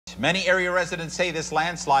Many area residents say this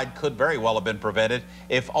landslide could very well have been prevented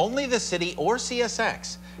if only the city or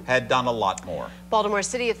CSX had done a lot more. Baltimore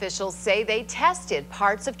city officials say they tested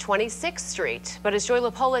parts of 26th Street. But as Joy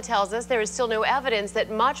Lepola tells us, there is still no evidence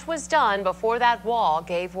that much was done before that wall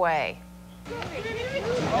gave way.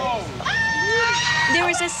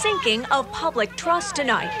 There is a sinking of public trust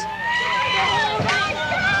tonight.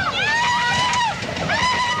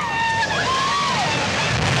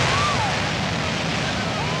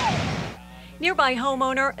 Nearby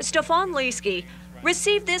homeowner Stefan Leesky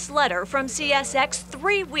received this letter from CSX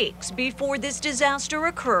 3 weeks before this disaster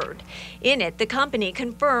occurred. In it, the company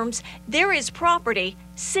confirms there is property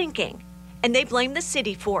sinking, and they blame the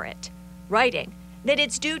city for it, writing that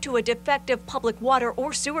it's due to a defective public water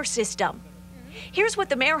or sewer system. Here's what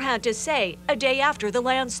the mayor had to say a day after the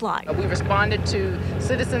landslide. We responded to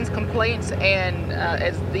citizens' complaints, and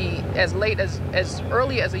as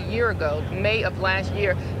early as a year ago, May of last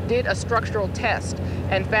year, did a structural test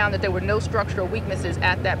and found that there were no structural weaknesses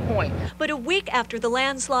at that point. But a week after the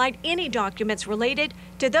landslide, any documents related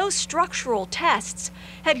to those structural tests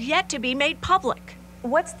have yet to be made public.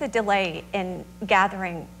 What's the delay in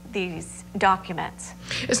gathering these documents?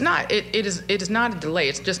 It's not. It is not a delay.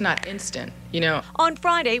 It's just not instant, you know. On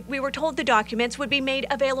Friday, we were told the documents would be made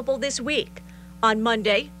available this week. On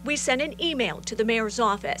Monday, we sent an email to the mayor's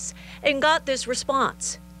office and got this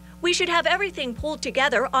response. We should have everything pulled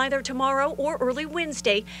together either tomorrow or early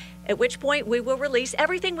Wednesday, at which point we will release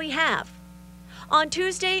everything we have. On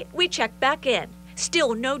Tuesday, we checked back in.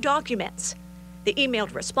 Still no documents. The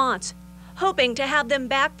emailed response, hoping to have them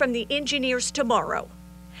back from the engineers tomorrow.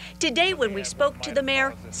 Today, when we spoke to the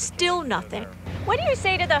mayor, still nothing. What do you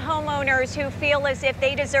say to the homeowners who feel as if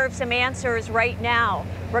they deserve some answers right now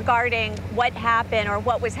regarding what happened or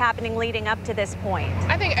what was happening leading up to this point?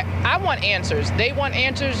 I think I want answers. They want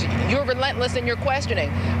answers. You're relentless in your questioning.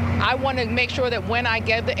 I want to make sure that when I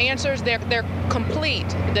get the answers, they're complete,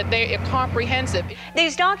 that they're comprehensive.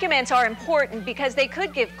 These documents are important because they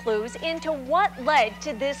could give clues into what led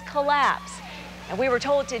to this collapse. And we were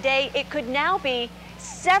told today it could now be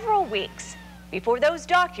several weeks before those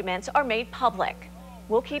documents are made public.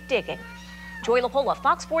 We'll keep digging. Joy Lepola,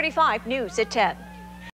 Fox 45 News at 10.